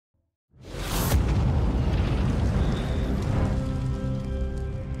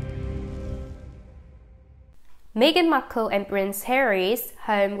Meghan Markle and Prince Harry's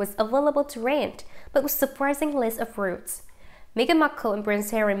home was available to rent, but with surprising list of rules. Meghan Markle and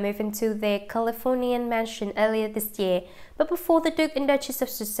Prince Harry moved into their Californian mansion earlier this year, but before the Duke and Duchess of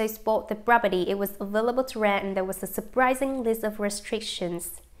Sussex bought the property, it was available to rent and there was a surprising list of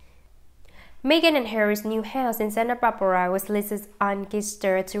restrictions. Meghan and Harry's new house in Santa Barbara was listed on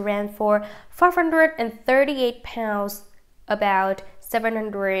Gizter to rent for £538, about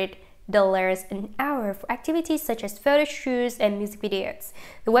 $700 an hour for activities such as photo shoots and music videos.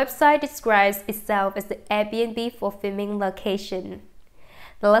 The website describes itself as the Airbnb for filming location.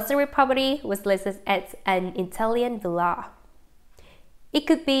 The luxury property was listed as an Italian villa. It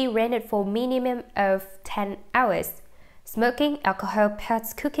could be rented for a minimum of 10 hours. Smoking, alcohol,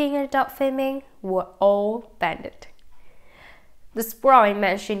 pets, cooking, and adult filming were all banned. The sprawling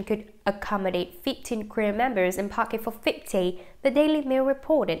mansion could accommodate 15 crew members and parking for 50, the Daily Mail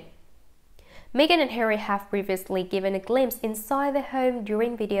reported. Meghan and Harry have previously given a glimpse inside their home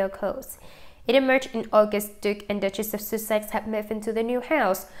during video calls. It emerged in August Duke and Duchess of Sussex had moved into the new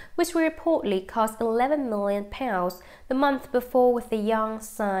house, which reportedly cost £11 million the month before with their young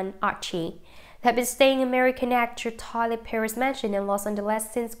son Archie. They had been staying in American actor Tyler Perry's mansion in Los Angeles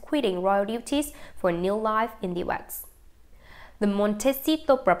since quitting royal duties for a new life in the US. The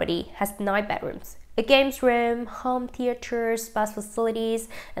Montecito property has 9 bedrooms, a games room, home theater, spa facilities,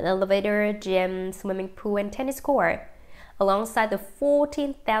 an elevator, gym, swimming pool, and tennis court. Alongside the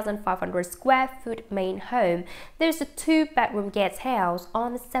 14,500 square foot main home, there is a 2-bedroom guest house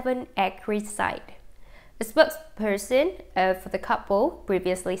on the 7-acre site. A spokesperson for the couple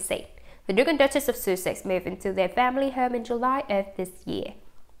previously said the Duke and Duchess of Sussex moved into their family home in July of this year.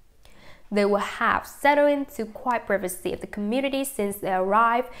 They will have settled into quiet privacy of the community since they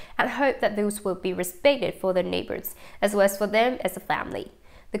arrived and hope that those will be respected for their neighbors, as well as for them as a family.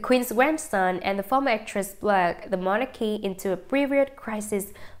 The Queen's grandson and the former actress plunged the monarchy into a period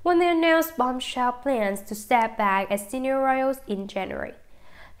crisis when they announced bombshell plans to step back as senior royals in January.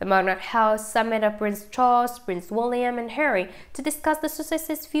 The monarch held a summit of Prince Charles, Prince William, and Harry to discuss the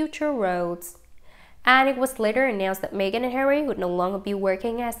Sussex's future roles. And it was later announced that Meghan and Harry would no longer be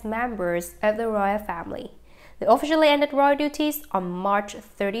working as members of the royal family. They officially ended royal duties on March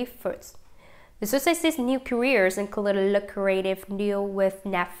 31st. The Sussexes' new careers included a lucrative deal with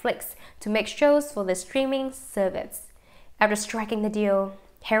Netflix to make shows for the streaming service. After striking the deal,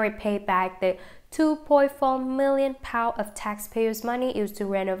 Harry paid back the £2.4 million of taxpayers' money used to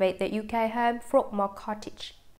renovate the UK home Frogmore Cottage.